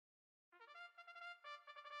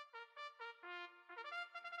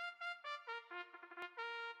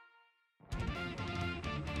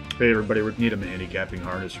Hey everybody, Rick Needham, handicapping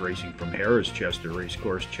harness racing from Harrah's Chester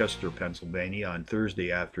Racecourse, Chester, Pennsylvania on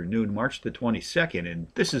Thursday afternoon, March the 22nd, and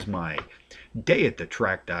this is my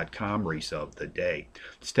dayatthetrack.com race of the day.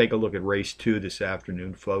 Let's take a look at race 2 this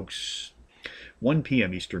afternoon, folks. 1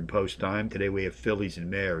 p.m. Eastern Post Time. Today we have fillies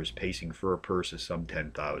and mares pacing for a purse of some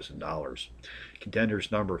 $10,000.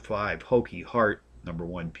 Contenders number 5, Hokey Heart. Number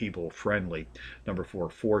 1, People Friendly. Number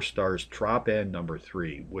 4, 4 Stars Trop, and number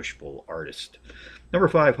 3, Wishful Artist. Number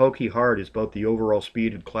 5, Hokey Heart is both the overall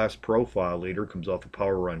speed and class profile leader. Comes off a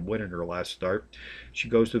power run win in her last start. She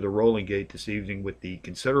goes to the rolling gate this evening with the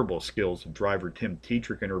considerable skills of driver Tim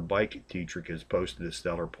Tetrick, and her bike Tetrick has posted a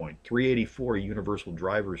stellar .384 universal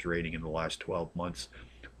driver's rating in the last 12 months,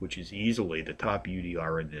 which is easily the top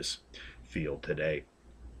UDR in this field today.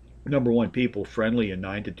 Number 1, People Friendly, a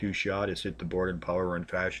 9-2 shot, has hit the board in power run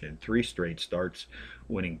fashion in 3 straight starts,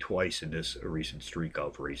 winning twice in this recent streak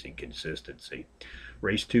of racing consistency.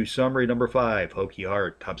 Race 2 summary. Number 5, Hokey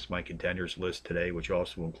Heart, tops my contenders list today, which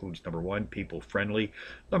also includes number 1, People Friendly,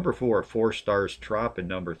 number 4, 4 Stars Trop, and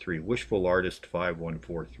number 3, Wishful Artist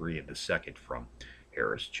 5143 in the second from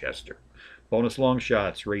Harrah's Chester. Bonus long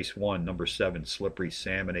shots. Race 1, number 7, Slippery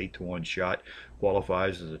Salmon, 8-1 shot,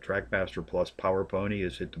 qualifies as a Trackmaster Plus power pony,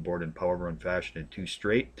 has hit the board in power run fashion in 2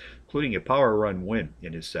 straight, including a power run win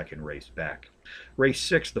in his second race back. Race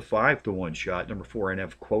 6, the 5-1 shot, number 4,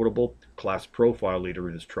 NF Quotable, class profile leader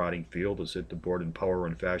in his trotting field, has hit the board in power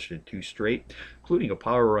run fashion in 2 straight, including a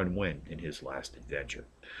power run win in his last adventure.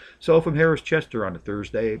 So from Harrah's Chester on a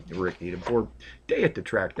Thursday, Rick Needham for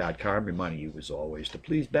dayatthetrack.com, reminding you as always to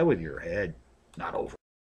please bet with your head, not over.